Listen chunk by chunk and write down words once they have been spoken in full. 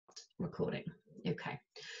recording. Okay,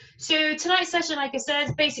 so tonight's session, like I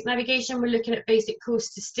said, basic navigation. We're looking at basic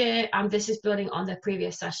course to steer, and this is building on the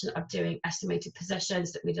previous session of doing estimated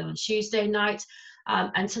positions that we did on Tuesday night.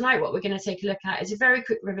 And tonight what we're going to take a look at is a very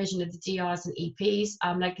quick revision of the DRs and EPs.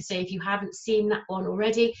 Like I say, if you haven't seen that one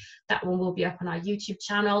already, that one will be up on our YouTube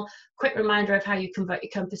channel. Quick reminder of how you convert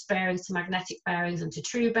your compass bearings to magnetic bearings and to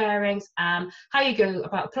true bearings, how you go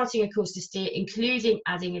about plotting a course to steer, including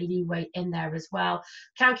adding a leeway in there as well,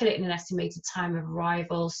 calculating an estimated time of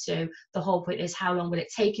arrival. So the whole point is, how long will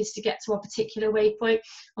it take us to get to a particular waypoint?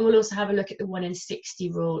 And we'll also have a look at the 1 in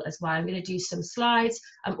 60 rule as well. I'm going to do some slides.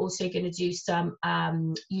 I'm also going to do some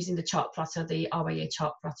using the chart plotter, the RYA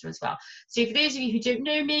chart plotter as well. So for those of you who don't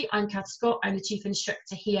know me, I'm Kath Scott. I'm the Chief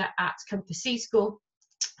Instructor here at Compass Sea School.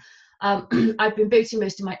 I've been boating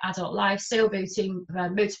most of my adult life, sailboating,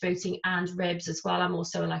 motorboating and ribs as well. I'm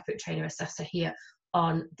also a lifeboat trainer assessor here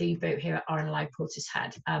on the boat here at RYA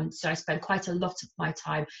Portishead. So I spend quite a lot of my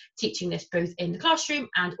time teaching this both in the classroom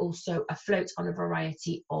and also afloat on a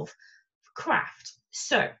variety of craft.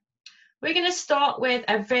 So we're going to start with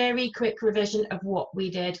a very quick revision of what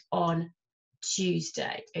we did on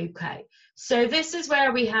Tuesday. Okay, so this is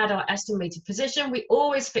where we had our estimated position. We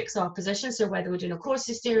always fix our position, so whether we're doing a course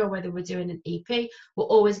to steer or whether we're doing an EP, we're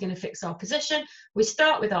always going to fix our position. We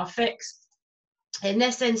start with our fix. In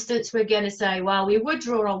this instance, we're going to say, well, we would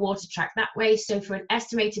draw our water track that way. So for an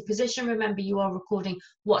estimated position, remember, you are recording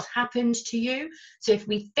what happened to you. So if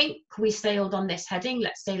we think we sailed on this heading,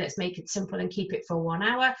 let's say, let's make it simple and keep it for 1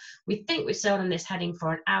 hour. We think we sailed on this heading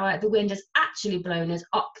for an hour. The wind has actually blown us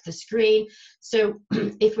up the screen. So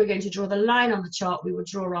if we're going to draw the line on the chart, we would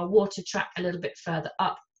draw our water track a little bit further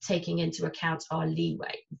up, taking into account our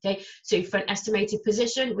leeway. Okay, so for an estimated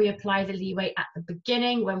position, we apply the leeway at the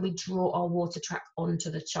beginning when we draw our water track onto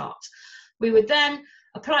the chart. We would then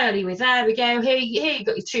apply our leeway. There we go. Here you've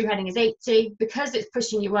got your true heading is 80. Because it's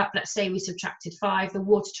pushing you up, let's say we subtracted 5, the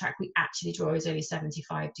water track we actually draw is only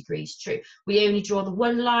 75 degrees true. We only draw the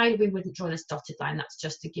one line, we wouldn't draw this dotted line. That's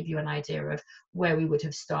just to give you an idea of where we would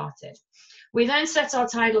have started. We then set our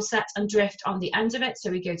tidal set and drift on the end of it.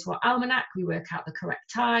 So we go to our almanac, we work out the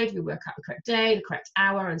correct tide, we work out the correct day, the correct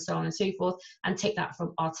hour, and so on and so forth, and take that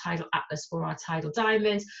from our tidal atlas or our tidal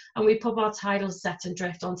diamonds, and we pop our tidal set and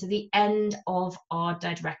drift onto the end of our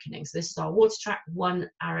dead reckoning. So this is our water track, 1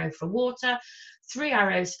 arrow for water, 3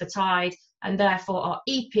 arrows for tide, and therefore our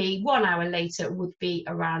EP 1 hour later would be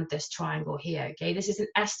around this triangle here. Okay, this is an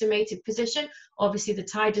estimated position. Obviously the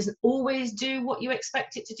tide doesn't always do what you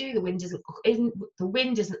expect it to do. The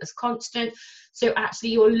wind isn't as constant, so actually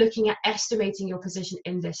you're looking at estimating your position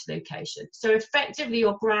in this location. So effectively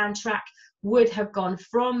your ground track would have gone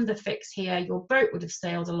from the fix here. Your boat would have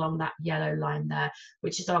sailed along that yellow line there,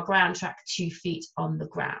 which is our ground track, 2 feet on the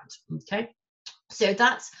ground. Okay, so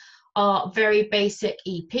that's our very basic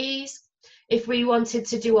EPs. If we wanted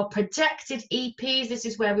to do a projected EPs, this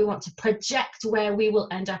is where we want to project where we will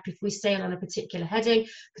end up if we sail on a particular heading.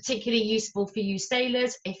 Particularly useful for you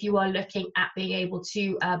sailors if you are looking at being able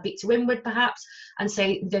to beat to windward perhaps, and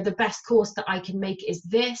say the best course that I can make is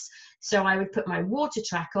this. So I would put my water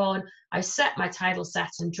track on, I set my tidal set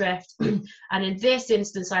and drift, and in this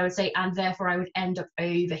instance I would say, and therefore I would end up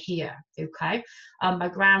over here, okay, my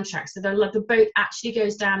ground track. So the boat actually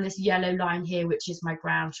goes down this yellow line here, which is my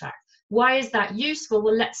ground track. Why is that useful?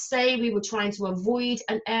 Well, let's say we were trying to avoid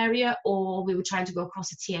an area, or we were trying to go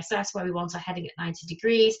across a TSS where we want our heading at 90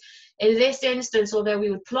 degrees. In this instance, although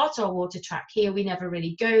we would plot our water track here, we never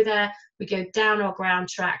really go there. We go down our ground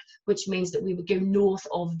track, which means that we would go north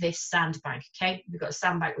of this sandbank, okay? We've got a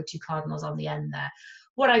sandbank with 2 cardinals on the end there.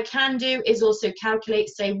 What I can do is also calculate,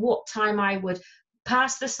 say, what time I would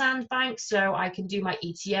pass the sandbank. So I can do my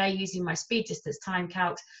ETA using my speed distance time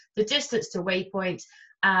calcs, the distance to waypoint,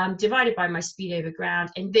 divided by my speed over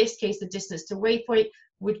ground. In this case, the distance to waypoint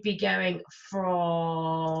would be going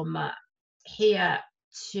from here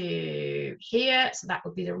to here, so that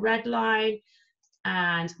would be the red line,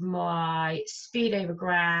 and my speed over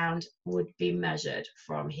ground would be measured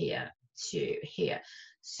from here to here.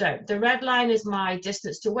 So the red line is my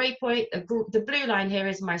distance to waypoint, the blue line here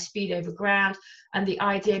is my speed over ground, and the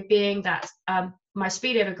idea being that my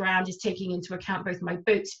speed over ground is taking into account both my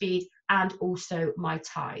boat speed and also my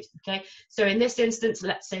tide. Okay, so in this instance,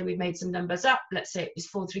 let's say we made some numbers up. Let's say it was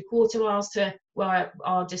 4 3/4 miles to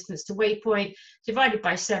our distance to waypoint, divided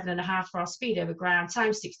by 7.5 for our speed over ground,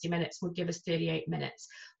 times 60 minutes would give us 38 minutes.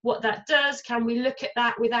 What that does, can we look at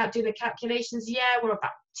that without doing the calculations? Yeah, we're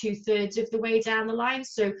about 2/3 of the way down the line,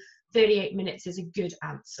 so 38 minutes is a good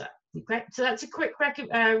answer. Okay, so that's a quick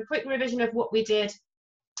revision of what we did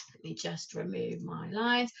Let me just remove my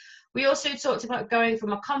lines. We also talked about going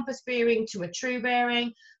from a compass bearing to a true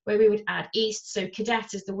bearing, where we would add east. So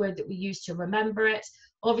cadet is the word that we use to remember it.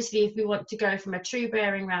 Obviously, if we want to go from a true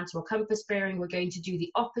bearing round to a compass bearing, we're going to do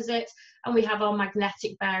the opposite. And we have our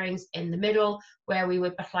magnetic bearings in the middle, where we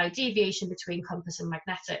would apply deviation between compass and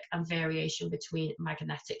magnetic and variation between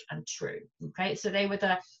magnetic and true. Okay, so they were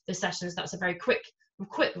the sessions. That's a very quick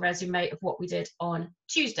resume of what we did on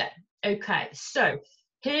Tuesday. Okay, so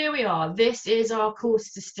here we are. This is our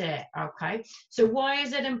course to steer. Okay, so why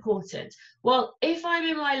is it important? Well, if I'm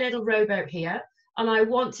in my little rowboat here and I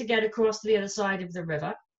want to get across to the other side of the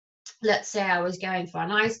river, let's say I was going for a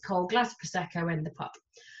nice cold glass of Prosecco in the pub.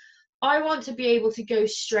 I want to be able to go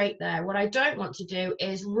straight there. What I don't want to do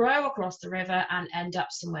is row across the river and end up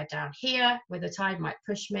somewhere down here where the tide might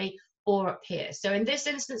push me, or up here. So in this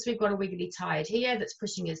instance, we've got a wiggly tide here that's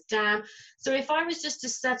pushing us down. So if I was just to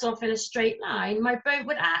set off in a straight line, my boat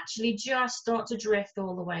would actually just start to drift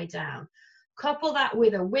all the way down. Couple that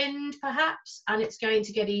with a wind perhaps, and it's going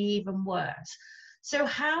to get even worse. So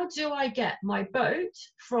how do I get my boat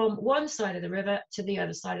from one side of the river to the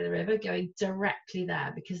other side of the river, going directly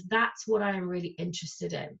there? Because that's what I am really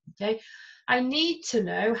interested in, okay? I need to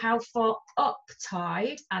know how far up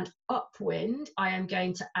tide and upwind I am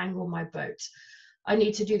going to angle my boat. I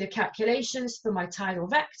need to do the calculations for my tidal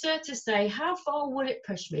vector to say how far will it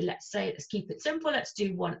push me. Let's keep it simple, let's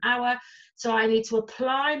do 1 hour. So I need to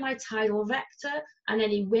apply my tidal vector and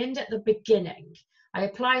any wind at the beginning. I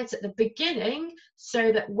apply it at the beginning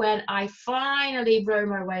so that when I finally row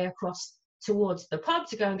my way across towards the pub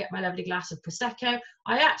to go and get my lovely glass of Prosecco,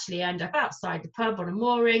 I actually end up outside the pub on a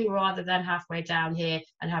mooring rather than halfway down here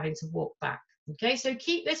and having to walk back. Okay, so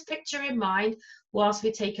keep this picture in mind whilst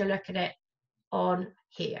we take a look at it on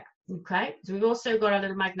here. Okay, so we've also got a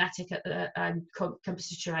little magnetic at the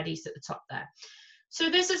compass to at east at the top there. So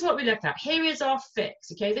this is what we look at. Here is our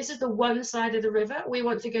fix, okay? This is the one side of the river. We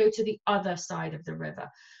want to go to the other side of the river.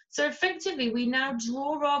 So effectively, we now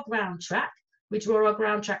draw our ground track. We draw our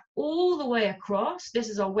ground track all the way across. This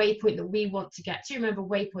is our waypoint that we want to get to. Remember,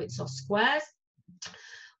 waypoints are squares.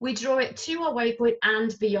 We draw it to our waypoint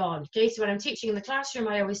and beyond, okay? So when I'm teaching in the classroom,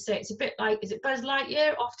 I always say it's a bit like, is it Buzz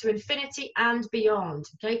Lightyear? Off to infinity and beyond,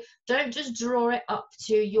 okay? Don't just draw it up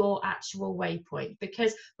to your actual waypoint,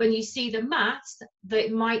 because when you see the maths,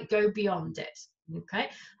 it might go beyond it, okay?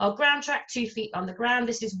 Our ground track, 2 feet on the ground.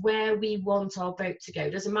 This is where we want our boat to go.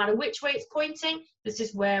 Doesn't matter which way it's pointing, this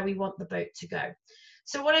is where we want the boat to go.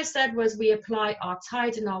 So what I said was we apply our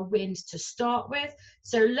tide and our wind to start with.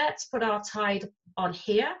 So let's put our tide on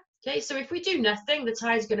here. Okay, so if we do nothing, the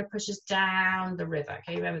tide's going to push us down the river.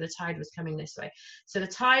 Okay, remember the tide was coming this way. So the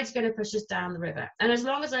tide's going to push us down the river. And as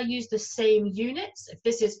long as I use the same units, if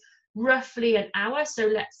this is roughly an hour, so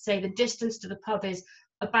let's say the distance to the pub is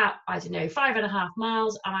about, I don't know, 5.5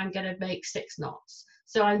 miles, and I'm going to make 6 knots.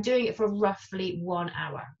 So I'm doing it for roughly 1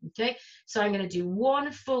 hour. Okay, so I'm going to do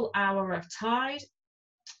 1 full hour of tide.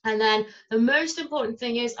 And then the most important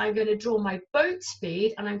thing is I'm going to draw my boat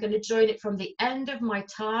speed and I'm going to join it from the end of my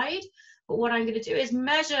tide. But what I'm going to do is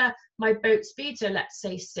measure my boat speed. So let's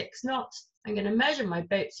say 6 knots. I'm going to measure my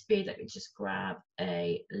boat speed. Let me just grab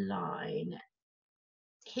a line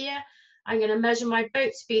here. I'm going to measure my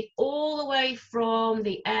boat speed all the way from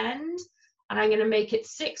the end, and I'm going to make it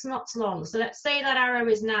 6 knots long. So let's say that arrow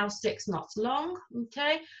is now 6 knots long.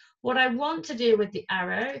 Okay. What I want to do with the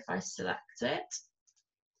arrow, if I select it,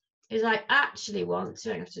 is I actually want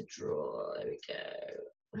to, I have to draw, there we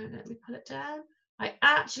go, let me pull it down. I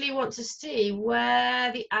actually want to see where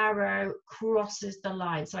the arrow crosses the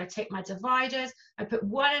line. So I take my dividers, I put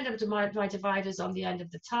one end of my dividers on the end of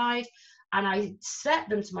the tide, and I set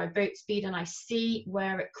them to my boat speed, and I see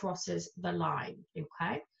where it crosses the line,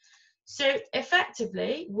 okay? So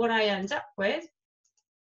effectively, what I end up with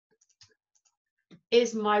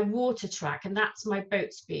is my water track, and that's my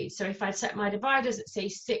boat speed. So if I set my dividers at say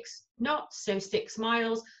 6 knots, so 6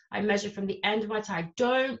 miles, I measure from the end of my tide.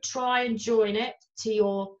 Don't try and join it to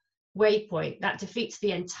your waypoint. That defeats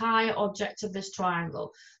the entire object of this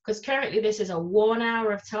triangle, because currently this is a 1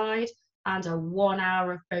 hour of tide and a 1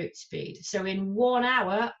 hour of boat speed. So in 1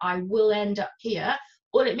 hour, I will end up here.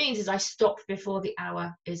 All it means is I stop before the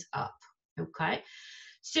hour is up, okay?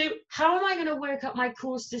 So how am I going to work up my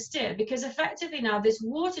course to steer? Because effectively now this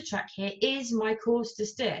water track here is my course to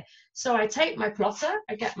steer. So I take my plotter,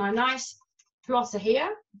 I get my nice plotter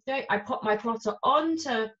here, okay? I put my plotter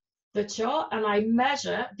onto the chart and I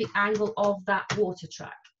measure the angle of that water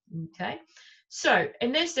track, okay? So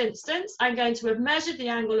in this instance, I'm going to have measured the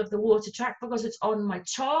angle of the water track because it's on my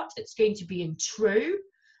chart. It's going to be in true.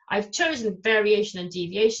 I've chosen variation and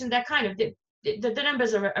deviation. They're kind of the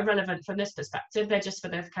numbers are irrelevant from this perspective. They're just for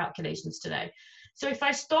the calculations today. So if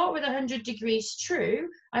I start with 100 degrees true,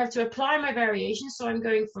 I have to apply my variation. So I'm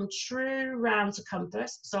going from true round to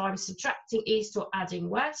compass. So I'm subtracting east or adding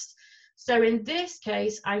west. So in this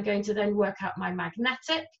case, I'm going to then work out my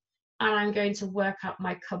magnetic, and I'm going to work out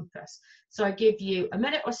my compass. So I give you a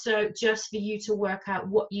minute or so just for you to work out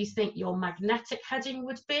what you think your magnetic heading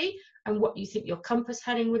would be and what you think your compass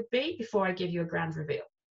heading would be before I give you a grand reveal.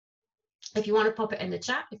 If you want to pop it in the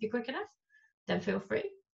chat, if you're quick enough, then feel free.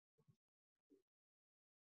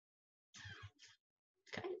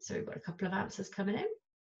 Okay, so we've got a couple of answers coming in.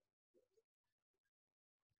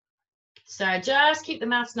 So just keep the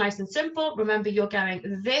maths nice and simple. Remember, you're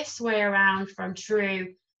going this way around from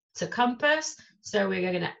true to compass. So we're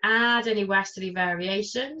going to add any westerly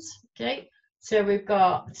variations. Okay, so we've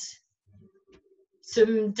got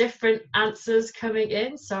some different answers coming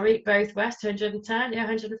in. Sorry, both west, 110, yeah,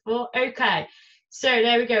 104. Okay, so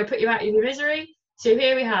there we go. Put you out of your misery. So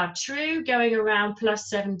here we have true going around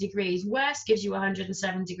 +7 degrees west gives you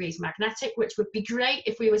 107 degrees magnetic, which would be great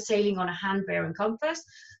if we were sailing on a hand bearing compass.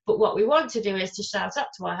 But what we want to do is to shout up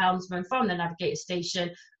to our helmsman from the navigator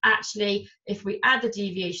station. Actually, if we add the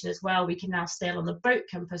deviation as well, we can now sail on the boat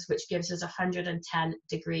compass, which gives us 110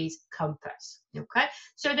 degrees compass. Okay,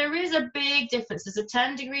 so there is a big difference. There's a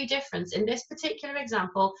 10-degree difference in this particular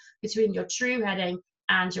example between your true heading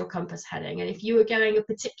and your compass heading. And if you were going a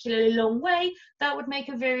particularly long way, that would make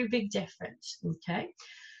a very big difference. Okay,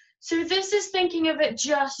 so this is thinking of it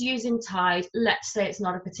just using tide. Let's say it's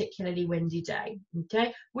not a particularly windy day.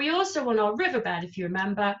 Okay, we also on our riverbed, if you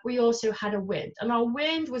remember, we also had a wind, and our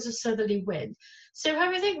wind was a southerly wind. So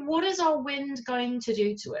have a think, what is our wind going to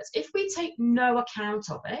do to us? If we take no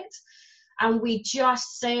account of it and we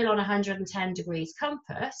just sail on 110 degrees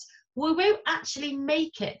compass, we won't actually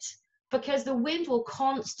make it, because the wind will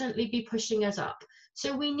constantly be pushing us up.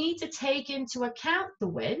 So we need to take into account the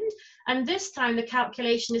wind, and this time the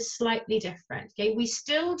calculation is slightly different. Okay, we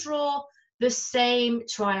still draw the same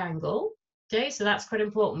triangle. Okay, so that's quite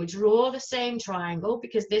important. We draw the same triangle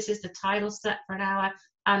because this is the tidal set for an hour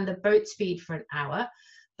and the boat speed for an hour.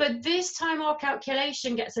 But this time our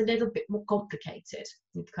calculation gets a little bit more complicated.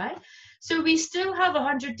 Okay, so we still have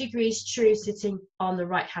 100 degrees true sitting on the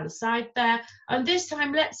right hand side there, and this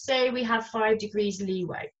time let's say we have 5 degrees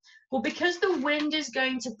leeway. Well, because the wind is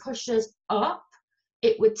going to push us up,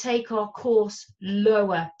 it would take our course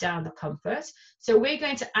lower down the compass. So we're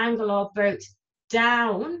going to angle our boat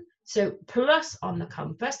down, so plus on the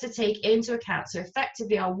compass, to take into account. So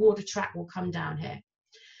effectively our water track will come down here.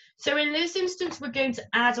 So in this instance, we're going to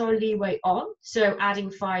add our leeway on, so adding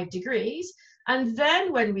 5 degrees. And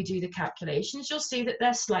then when we do the calculations, you'll see that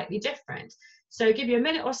they're slightly different. So I'll give you a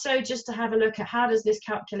minute or so just to have a look at how does this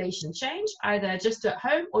calculation change, either just at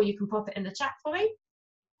home or you can pop it in the chat for me.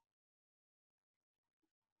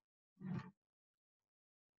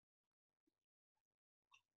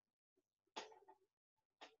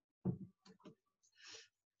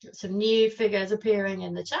 Got some new figures appearing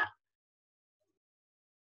in the chat.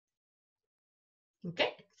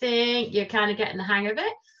 Okay, think you're kind of getting the hang of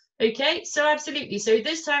it. Okay, so absolutely. So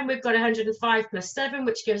this time we've got 105 plus 7,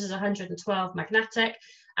 which gives us 112 magnetic,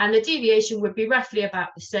 and the deviation would be roughly about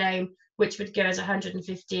the same, which would give us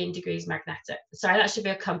 115 degrees magnetic. Sorry, that should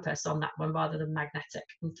be a compass on that one rather than magnetic.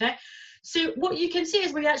 Okay, so what you can see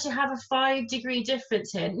is we actually have a 5-degree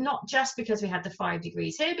difference here, not just because we had the 5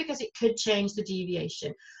 degrees here, because it could change the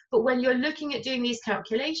deviation. But when you're looking at doing these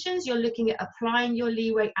calculations, you're looking at applying your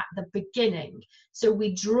leeway at the beginning. So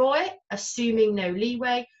we draw it, assuming no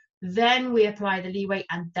leeway, then we apply the leeway,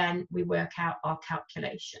 and then we work out our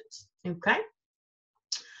calculations. Okay.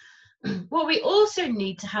 What we also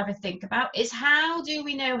need to have a think about is, how do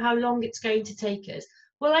we know how long it's going to take us?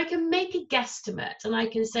 Well, I can make a guesstimate, and I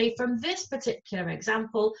can say from this particular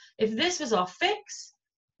example, if this was our fix,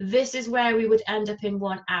 this is where we would end up in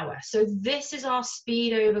 1 hour. So this is our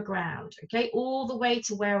speed over ground, okay, all the way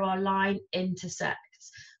to where our line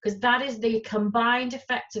intersects, because that is the combined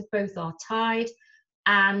effect of both our tide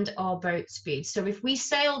and our boat speed. So if we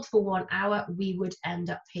sailed for 1 hour, we would end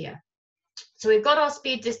up here. So we've got our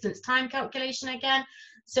speed, distance, time calculation again.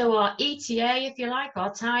 So our ETA, if you like,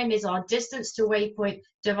 our time is our distance to waypoint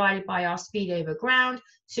divided by our speed over ground.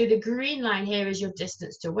 So the green line here is your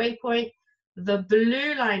distance to waypoint. The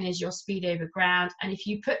blue line is your speed over ground. And if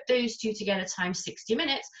you put those two together times 60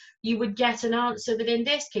 minutes, you would get an answer that in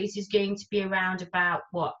this case is going to be around about,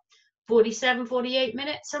 what, 47, 48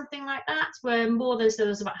 minutes, something like that. We're more than, so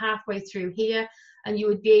there's about halfway through here, and you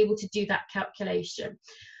would be able to do that calculation.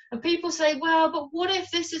 And people say, well, but what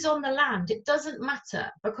if this is on the land? It doesn't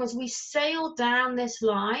matter, because we sail down this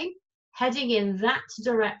line heading in that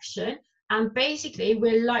direction, and basically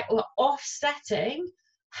we're offsetting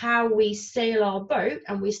how we sail our boat,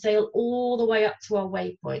 and we sail all the way up to our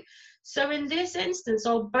waypoint. So in this instance,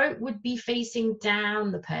 our boat would be facing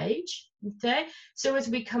down the page, okay? So as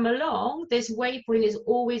we come along, this waypoint is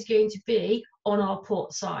always going to be on our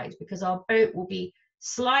port side, because our boat will be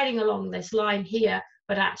sliding along this line here,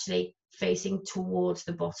 but actually facing towards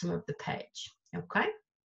the bottom of the page, okay?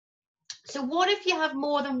 So what if you have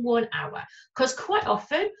more than 1 hour? Because quite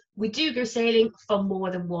often we do go sailing for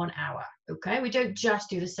more than 1 hour, okay? We don't just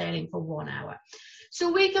do the sailing for 1 hour.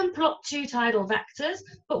 So we can plot 2 tidal vectors,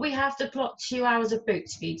 but we have to plot 2 hours of boat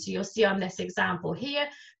speed. So you'll see on this example here,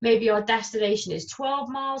 maybe our destination is 12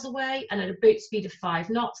 miles away, and at a boat speed of 5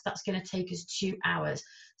 knots, that's going to take us 2 hours.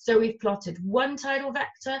 So we've plotted 1 tidal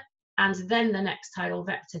vector and then the next tidal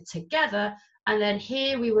vector together, and then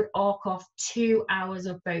here we would arc off 2 hours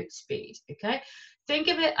of boat speed, okay? Think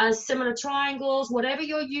of it as similar triangles. Whatever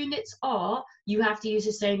your units are, you have to use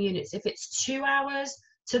the same units. If it's 2 hours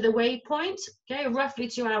to the waypoint, okay, roughly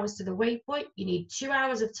 2 hours to the waypoint, you need 2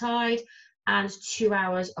 hours of tide and 2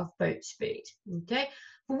 hours of boat speed, okay?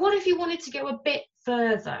 But what if you wanted to go a bit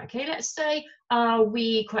further, okay? Let's say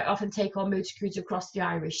we quite often take our motor cruise across the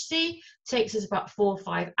Irish Sea, takes us about 4 or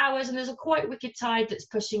 5 hours, and there's a quite wicked tide that's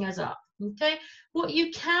pushing us up, okay? What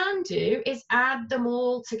you can do is add them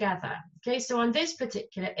all together, okay? So on this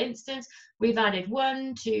particular instance, we've added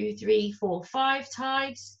 1, 2, 3, 4, 5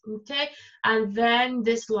 tides, okay? And then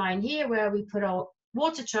this line here where we put our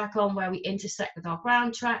water track on, where we intersect with our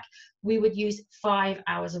ground track, we would use 5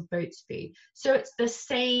 hours of boat speed. So it's the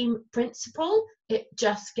same principle, it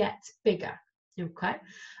just gets bigger, okay?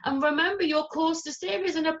 And remember, your course to steer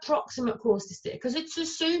is an approximate course to steer, because it's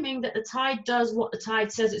assuming that the tide does what the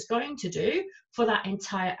tide says it's going to do for that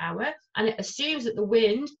entire hour, and it assumes that the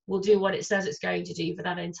wind will do what it says it's going to do for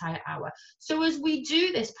that entire hour. So as we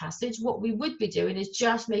do this passage, what we would be doing is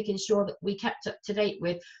just making sure that we kept up to date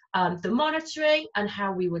with the monitoring and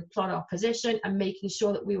how we would plot our position, and making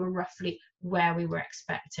sure that we were roughly where we were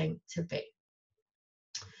expecting to be.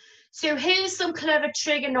 So here's some clever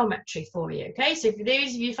trigonometry for you, okay? So for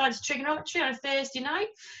those of you who fancy trigonometry on a Thursday night,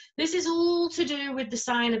 this is all to do with the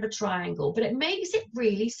sign of a triangle, but it makes it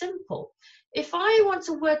really simple. If I want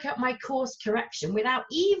to work out my course correction without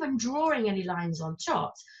even drawing any lines on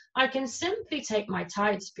charts, I can simply take my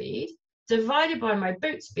tide speed, divided by my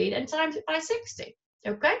boat speed, and times it by 60,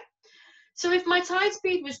 okay? So if my tide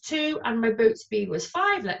speed was 2 and my boat speed was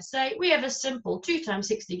 5, let's say, we have a simple 2 times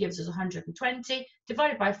 60 gives us 120,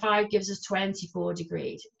 divided by 5 gives us 24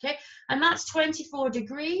 degrees, okay? And that's 24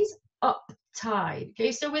 degrees up tide,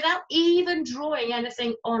 okay? So without even drawing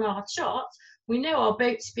anything on our chart, we know our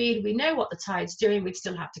boat speed, we know what the tide's doing, we'd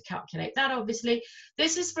still have to calculate that, obviously.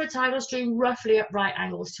 This is for a tidal stream roughly at right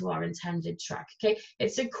angles to our intended track, okay?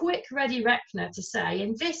 It's a quick, ready reckoner to say,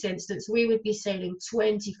 in this instance, we would be sailing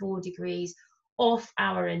 24 degrees off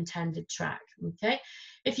our intended track, okay?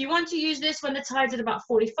 If you want to use this when the tide's at about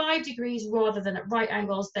 45 degrees rather than at right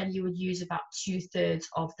angles, then you would use about 2/3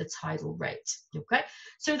 of the tidal rate, okay?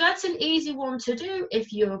 So that's an easy one to do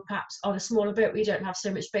if you're perhaps on a smaller boat where you don't have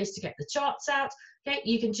so much space to get the charts out, okay?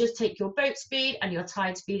 You can just take your boat speed and your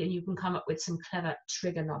tide speed and you can come up with some clever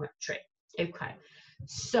trigonometry, okay?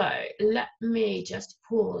 So let me just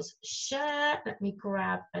pause share, let me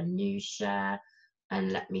grab a new share,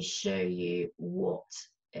 and let me show you what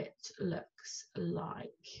it looks like.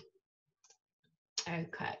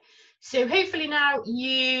 Okay, so hopefully now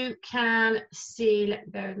you can see, let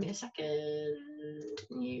me bear with me a second,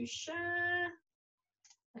 new share,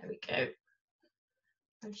 there we go,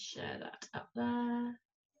 I share that up there,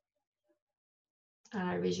 and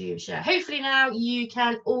I resume share. Hopefully now you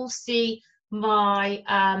can all see my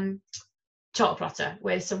chart plotter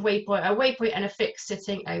with some a waypoint and a fix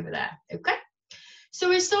sitting over there, okay? So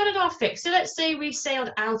we started our fix. So let's say we've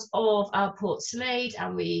sailed out of our Port Slade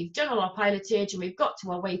and we've done all our pilotage and we've got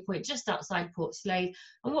to our waypoint just outside Port Slade.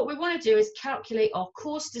 And what we want to do is calculate our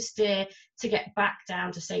course to steer to get back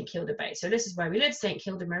down to St Kilda Bay. So this is where we live, St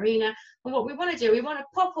Kilda Marina. And what we want to do, we want to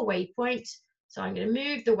pop a waypoint. So I'm going to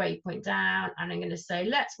move the waypoint down and I'm going to say,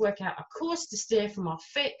 let's work out a course to steer from our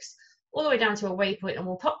fix all the way down to a waypoint, and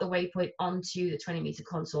we'll pop the waypoint onto the 20-meter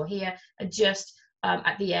contour here and just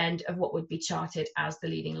at the end of what would be charted as the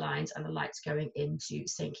leading lines and the lights going into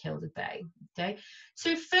St Kilda Bay, okay?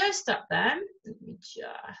 So first up then, let me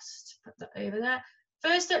just put that over there.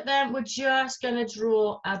 First up then, we're just gonna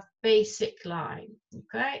draw a basic line,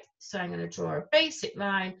 okay? So I'm gonna draw a basic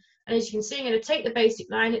line, and as you can see, I'm gonna take the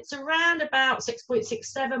basic line. It's around about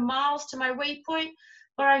 6.67 miles to my waypoint,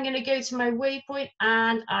 or I'm going to go to my waypoint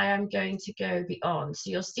and I am going to go beyond.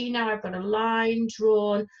 So you'll see now I've got a line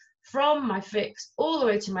drawn from my fix all the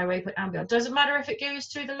way to my waypoint and beyond. Doesn't matter if it goes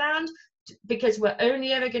through the land, because we're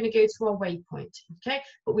only ever going to go to our waypoint, okay?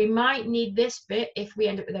 But we might need this bit if we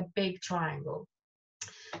end up with a big triangle.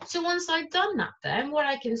 So once I've done that, then what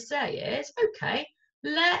I can say is, okay,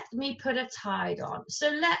 let me put a tide on. So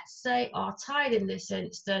let's say our tide in this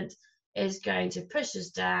instant is going to push us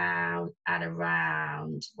down at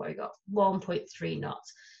around, what we got, 1.3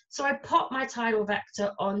 knots. So I pop my tidal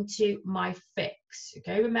vector onto my fix,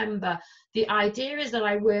 okay? Remember, the idea is that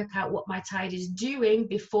I work out what my tide is doing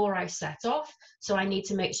before I set off. So I need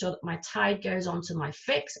to make sure that my tide goes onto my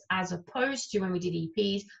fix, as opposed to when we did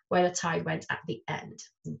EPs, where the tide went at the end,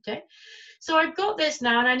 okay? So I've got this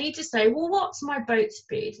now, and I need to say, well, what's my boat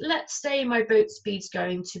speed? Let's say my boat speed's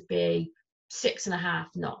going to be 6.5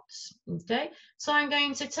 knots, okay? So I'm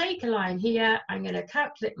going to take a line here, I'm going to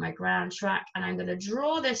calculate my ground track, and I'm going to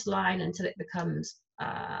draw this line until it becomes,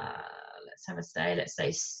 let's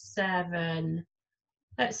say 7,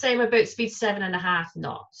 let's say my boat speed's 7.5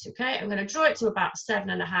 knots, okay? I'm going to draw it to about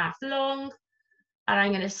 7.5 long, and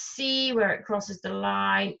I'm going to see where it crosses the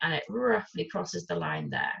line, and it roughly crosses the line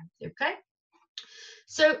there, okay?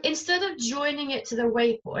 So instead of joining it to the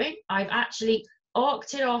waypoint, I've actually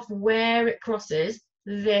arced it off where it crosses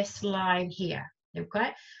this line here,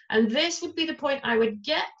 okay? And this would be the point I would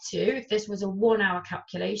get to if this was a 1 hour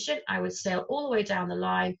calculation. I would sail all the way down the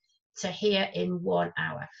line to here in 1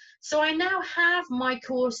 hour. So I now have my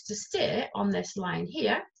course to steer on this line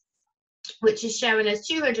here, which is showing us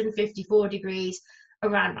 254 degrees,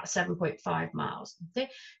 around about 7.5 miles, okay?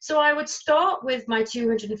 So I would start with my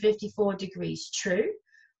 254 degrees true.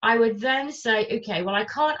 I would then say, okay, well, I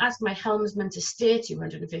can't ask my helmsman to steer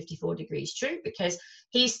 254 degrees true, because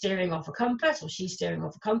he's steering off a compass, or she's steering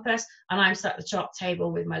off a compass, and I'm sat at the chart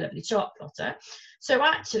table with my lovely chart plotter. So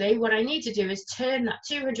actually what I need to do is turn that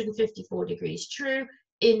 254 degrees true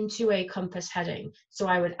into a compass heading. So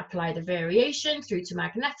I would apply the variation through to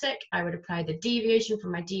magnetic, I would apply the deviation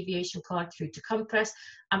from my deviation card through to compass,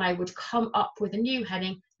 and I would come up with a new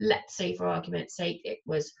heading. Let's say, for argument's sake, it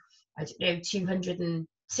was, I don't know,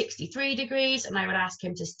 263 degrees, and I would ask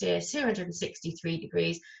him to steer 263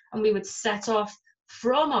 degrees, and we would set off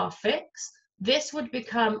from our fix. This would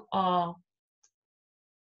become our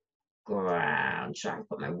ground track.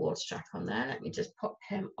 Put my water track on there. Let me just pop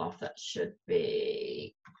him off. That should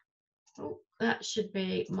be, oh, that should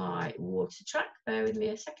be my water track. Bear with me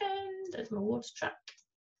a second. There's my water track.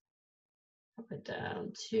 Pop it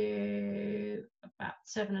down to about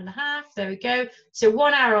 7.5. There we go. So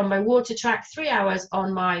 1 hour on my water track, 3 hours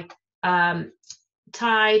on my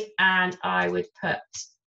tide, and I would put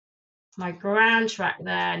my ground track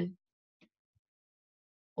then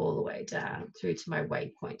all the way down through to my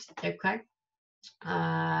waypoint, okay?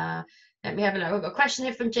 Let me have a look. I've got a question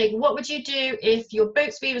here from Jake. What would you do if your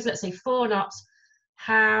boat speed was, let's say, 4 knots?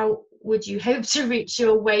 How would you hope to reach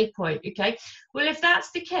your waypoint? Okay, well, if that's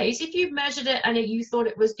the case, if you measured it and you thought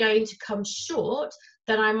it was going to come short,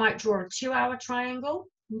 then I might draw a 2 hour triangle,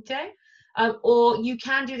 okay? Or you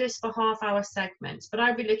can do this for half-hour segments, but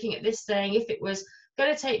I'd be looking at this saying, if it was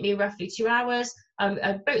going to take me roughly 2 hours,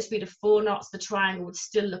 a boat speed of 4 knots, the triangle would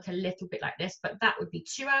still look a little bit like this, but that would be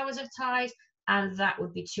 2 hours of tide, and that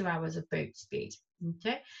would be 2 hours of boat speed,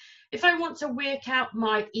 okay? If I want to work out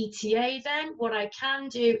my ETA, then what I can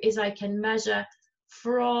do is I can measure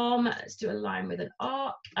from, let's do a line with an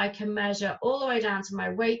arc, I can measure all the way down to my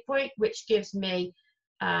waypoint, which gives me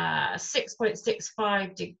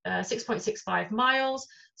 6.65 miles.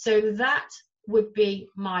 So that would be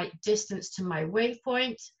my distance to my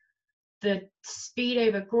waypoint. The speed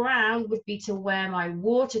over ground would be to where my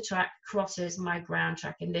water track crosses my ground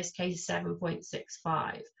track, in this case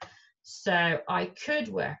 7.65. So I could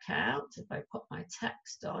work out, if I put my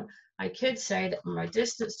text on, I could say that my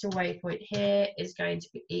distance to waypoint here is going to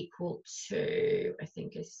be equal to, I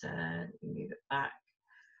think I said, move it back,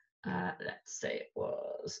 let's say it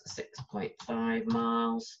was 6.5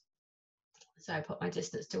 miles. So I put my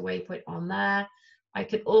distance to waypoint on there. I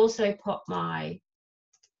could also put my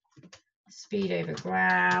speed over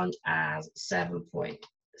ground as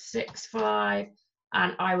 7.65,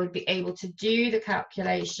 and I would be able to do the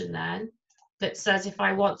calculation then that says if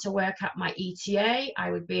I want to work out my ETA,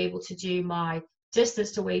 I would be able to do my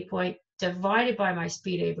distance to waypoint divided by my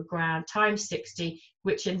speed over ground times 60,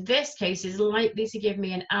 which in this case is likely to give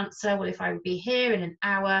me an answer. Well, if I would be here in an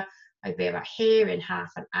hour, I'd be about here in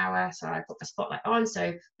half an hour. So I put the spotlight on,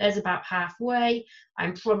 so there's about halfway.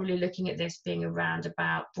 I'm probably looking at this being around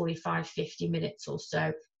about 45-50 minutes or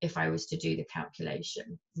so if I was to do the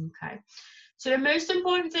calculation. Okay, so the most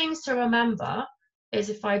important things to remember is,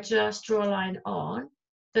 if I just draw a line on,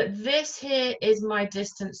 that this here is my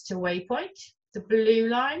distance to waypoint, the blue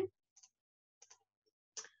line.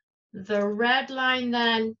 The red line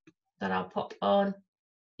then that I'll pop on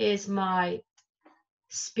is my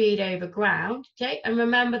speed over ground. Okay, and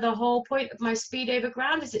remember, the whole point of my speed over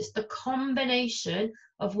ground is it's the combination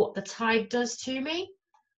of what the tide does to me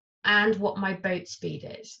and what my boat speed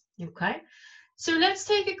is. Okay, so let's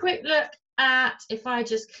take a quick look at, if I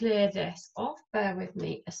just clear this off, bear with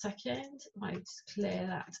me a second, I just clear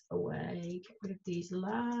that away, get rid of these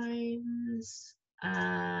lines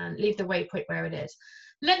and leave the waypoint where it is.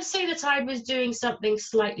 Let's say the tide was doing something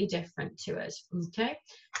slightly different to us. Okay,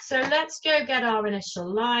 so let's go get our initial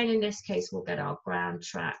line. In this case, we'll get our ground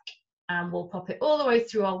track and we'll pop it all the way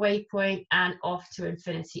through our waypoint and off to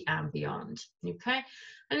infinity and beyond. Okay,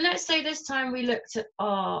 and let's say this time we looked at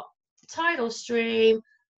our tidal stream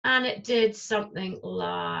and it did something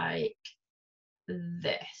like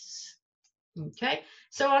this. Okay,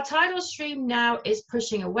 so our tidal stream now is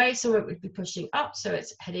pushing away, so it would be pushing up, so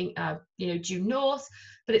it's heading due north,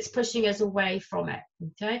 but it's pushing us away from it.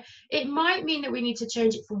 Okay, it might mean that we need to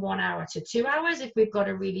change it from 1 hour to 2 hours if we've got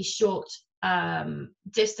a really short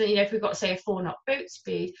distance, if we've got, say, a 4-knot boat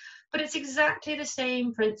speed, but it's exactly the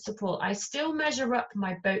same principle. I still measure up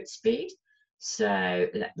my boat speed. So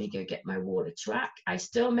let me go get my water track. I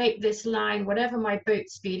still make this line whatever my boat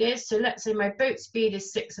speed is. So let's say my boat speed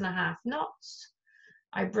is 6.5 knots.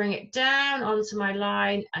 I bring it down onto my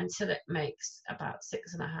line until it makes about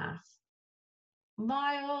 6.5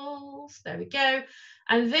 miles. There we go.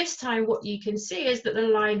 And this time what you can see is that the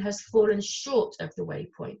line has fallen short of the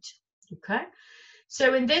waypoint. Okay,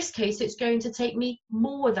 so in this case it's going to take me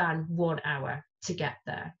more than 1 hour to get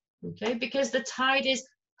there. Okay, because the tide is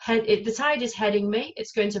heading me,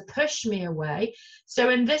 it's going to push me away. So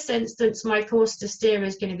in this instance, my course to steer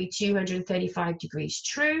is going to be 235 degrees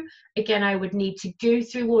true. Again, I would need to go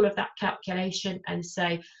through all of that calculation and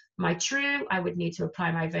say my true, I would need to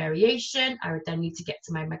apply my variation, I would then need to get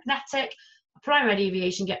to my magnetic, apply my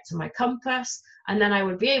deviation, get to my compass, and then I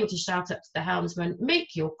would be able to shout up to the helmsman,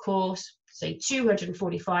 make your course, say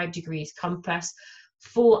 245 degrees compass,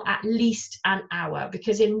 for at least an hour,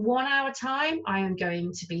 because in 1 hour time I am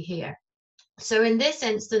going to be here. So in this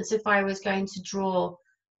instance, if I was going to draw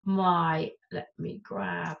my, let me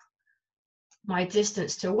grab my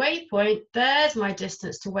distance to waypoint, there's my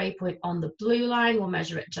distance to waypoint on the blue line, we'll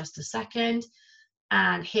measure it just a second,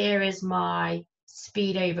 and here is my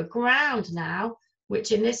speed over ground now,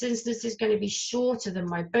 which in this instance is going to be shorter than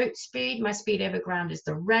my boat speed. My speed over ground is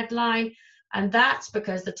the red line, and that's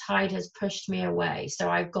because the tide has pushed me away. So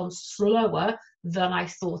I've gone slower than I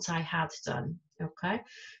thought I had done. Okay,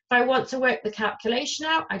 if I want to work the calculation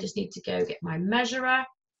out, I just need to go get my measurer.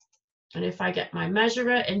 And if I get my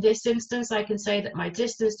measurer, in this instance, I can say that my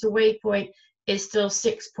distance to waypoint is still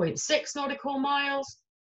 6.6 nautical miles,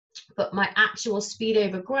 but my actual speed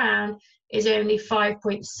over ground is only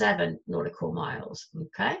 5.7 nautical miles.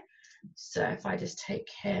 Okay, so if I just take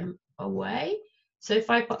him away, so if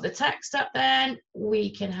I put the text up, then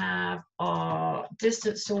we can have our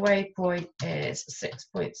distance to waypoint is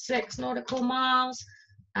 6.6 nautical miles,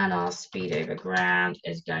 and our speed over ground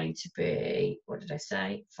is going to be, what did I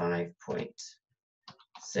say, 5.6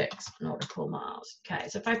 nautical miles. Okay,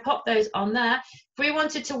 so if I pop those on there, if we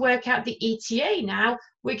wanted to work out the ETA now,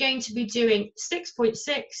 we're going to be doing 6.6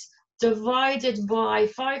 divided by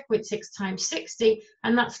 5.6 times 60,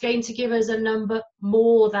 and that's going to give us a number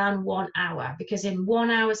more than 1 hour, because in 1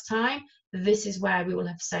 hour's time, this is where we will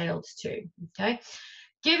have sailed to. Okay,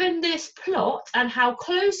 given this plot and how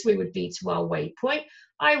close we would be to our waypoint,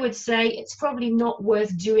 I would say it's probably not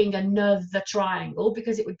worth doing another triangle,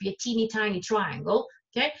 because it would be a teeny tiny triangle.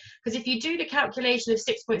 Okay, because if you do the calculation of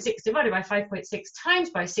 6.6 divided by 5.6 times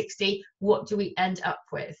by 60, what do we end up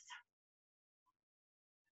with?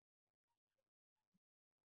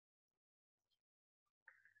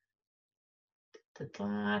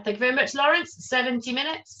 Thank you very much, Lawrence. 70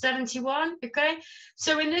 minutes, 71. Okay,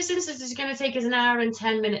 so in this instance, it's going to take us 1 hour and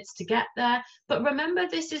 10 minutes to get there. But remember,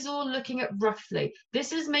 this is all looking at roughly.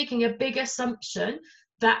 This is making a big assumption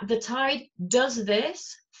that the tide does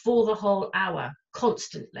this for the whole hour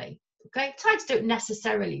constantly. Okay, tides don't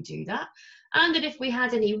necessarily do that. And that if we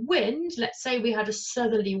had any wind, let's say we had a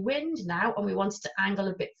southerly wind now and we wanted to angle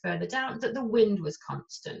a bit further down, that the wind was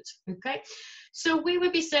constant. Okay, so we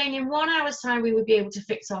would be saying in 1 hour's time we would be able to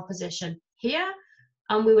fix our position here,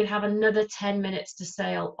 and we would have another 10 minutes to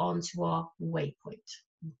sail onto our waypoint.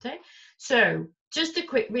 Okay, so just a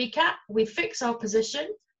quick recap. We fix our position,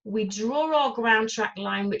 we draw our ground track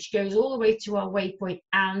line, which goes all the way to our waypoint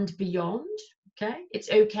and beyond. Okay,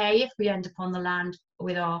 it's okay if we end up on the land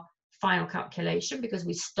with our final calculation because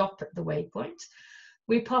we stop at the waypoint.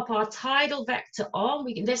 We pop our tidal vector on.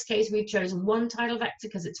 In this case, we've chosen one tidal vector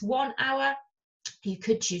because it's 1 hour. You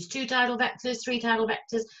could choose 2 tidal vectors, 3 tidal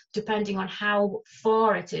vectors, depending on how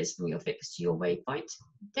far it is from your fix to your waypoint.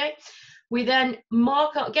 Okay. We then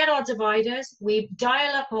mark out, get our dividers. We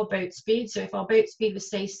dial up our boat speed. So if our boat speed was,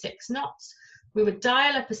 say, 6 knots, we would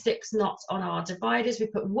dial up a 6 knots on our dividers. We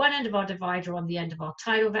put one end of our divider on the end of our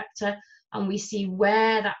tidal vector, and we see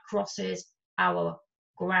where that crosses our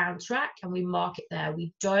ground track, and we mark it there.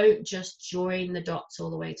 We don't just join the dots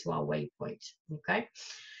all the way to our waypoint. Okay.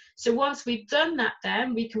 So once we've done that,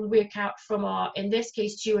 then we can work out from our, in this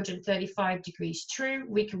case, 235 degrees true.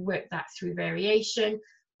 We can work that through variation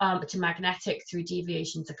to magnetic, through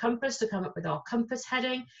deviation to compass, to come up with our compass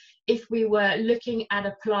heading. If we were looking at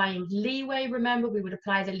applying leeway, remember, we would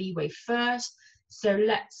apply the leeway first. So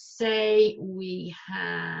let's say we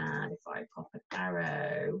had, if I pop an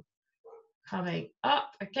arrow coming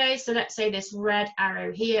up, okay, so let's say this red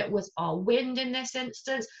arrow here was our wind in this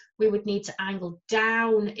instance. We would need to angle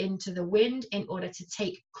down into the wind in order to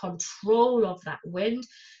take control of that wind.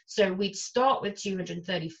 So we'd start with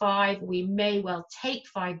 235. We may well take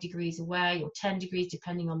 5 degrees away or 10 degrees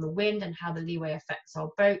depending on the wind and how the leeway affects our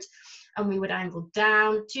boat, and we would angle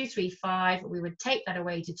down 235. We would take that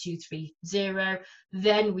away to 230.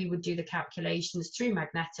 Then we would do the calculations through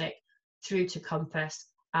magnetic through to compass,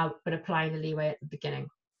 but applying the leeway at the beginning.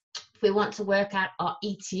 If we want to work out our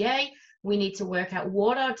ETA, we need to work out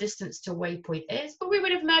what our distance to waypoint is, but we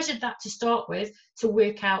would have measured that to start with to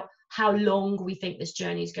work out how long we think this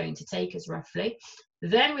journey is going to take us roughly.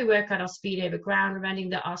 Then we work out our speed over ground,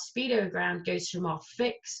 remembering that our speed over ground goes from our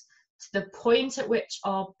fix to the point at which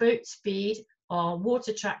our boat speed, our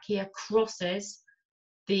water track here, crosses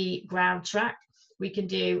the ground track. We can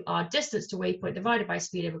do our distance to waypoint divided by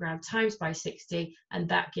speed over ground times by 60, and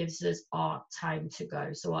that gives us our time to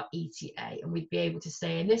go, so our ETA. And we'd be able to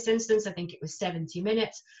say, in this instance, I think it was 70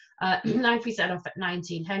 minutes. Now if we set off at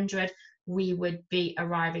 1900, we would be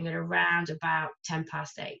arriving at around about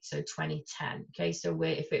 8:10, so 2010. Okay, so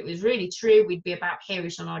if it was really true, we'd be about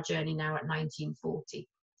here-ish on our journey now at 1940.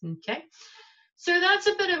 Okay, so that's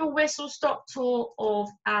a bit of a whistle-stop tour of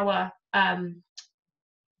our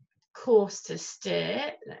course to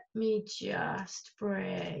steer. Let me just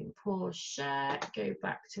bring pause share, go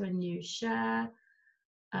back to a new share.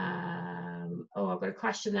 Oh, I've got a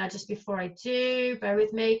question there just before I do, bear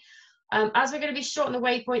with me. As we're going to be short on the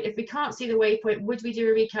waypoint, if we can't see the waypoint, would we do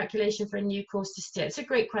a recalculation for a new course to steer? It's a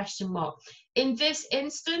great question, Mark. In this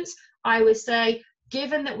instance, I would say,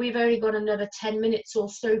 given that we've only got another 10 minutes or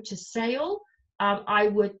so to sail, I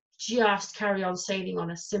would just carry on sailing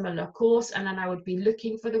on a similar course, and then I would be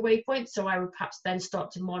looking for the waypoint. So I would perhaps then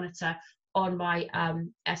start to monitor on my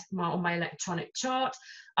electronic chart.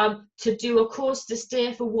 To do a course to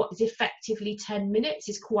steer for what is effectively 10 minutes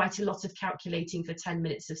is quite a lot of calculating for 10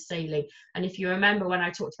 minutes of sailing. And if you remember when I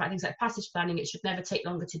talked about things like passage planning, it should never take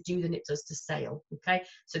longer to do than it does to sail. Okay,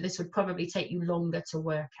 so this would probably take you longer to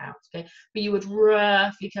work out. Okay, but you would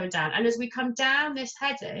roughly come down, and as we come down this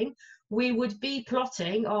heading, we would be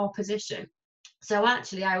plotting our position. So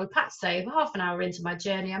actually I would perhaps say half an hour into my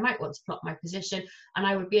journey, I might want to plot my position, and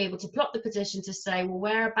I would be able to plot the position to say, well,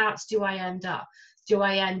 whereabouts do I end up? Do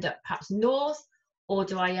I end up perhaps north, or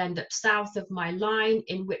do I end up south of my line?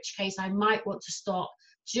 In which case I might want to start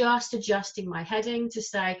just adjusting my heading to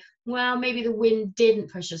say, well, maybe the wind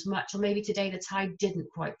didn't push as much, or maybe today the tide didn't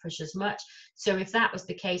quite push as much. So if that was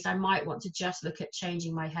the case, I might want to just look at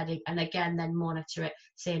changing my heading, and again then monitor it,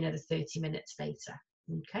 say another 30 minutes later.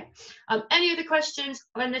 Okay, any other questions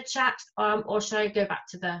in the chat, or shall I go back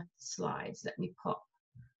to the slides? Let me pop,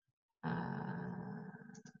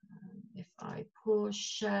 if I pause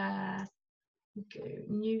share, go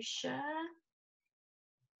new share,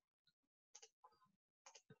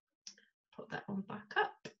 put that one back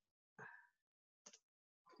up.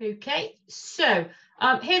 Okay, so here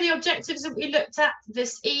are the objectives that we looked at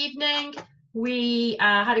this evening. We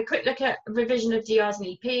had a quick look at revision of DRs and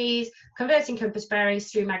EPs, converting compass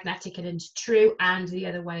bearings through magnetic and into true, and the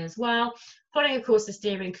other way as well, plotting a course to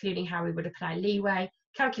steer, including how we would apply leeway,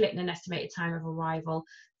 calculating an estimated time of arrival,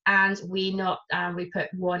 and we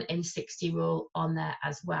put 1 in 60 rule on there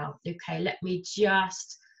as well. Okay, let me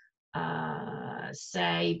just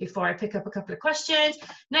say before I pick up a couple of questions.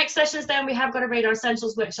 Next sessions then, we have got a Radar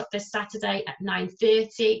Essentials workshop this Saturday at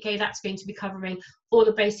 9:30. Okay, that's going to be covering all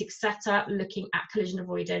the basic setup, looking at collision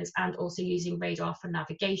avoidance and also using radar for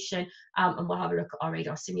navigation. And we'll have a look at our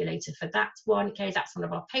radar simulator for that one. Okay, that's one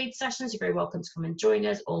of our paid sessions. You're very welcome to come and join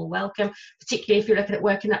us, all welcome, particularly if you're looking at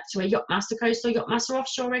working up to a Yachtmaster Coastal, Yachtmaster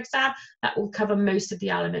Offshore exam. That will cover most of the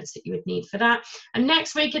elements that you would need for that. And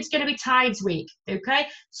next week, it's going to be Tides week. Okay,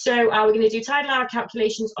 so we're going to do tidal hour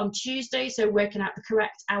calculations on Tuesday. So working out the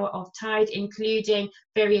correct hour of tide, including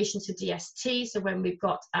variations for DST. So when we've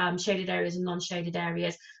got shaded areas and non-shaded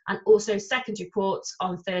areas, and also secondary reports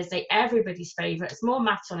on Thursday, everybody's favorite. It's more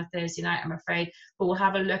maths on a Thursday night, I'm afraid, but we'll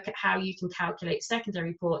have a look at how you can calculate secondary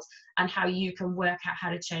reports and how you can work out how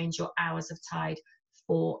to change your hours of tide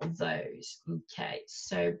for those. Okay,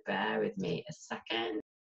 so bear with me a second.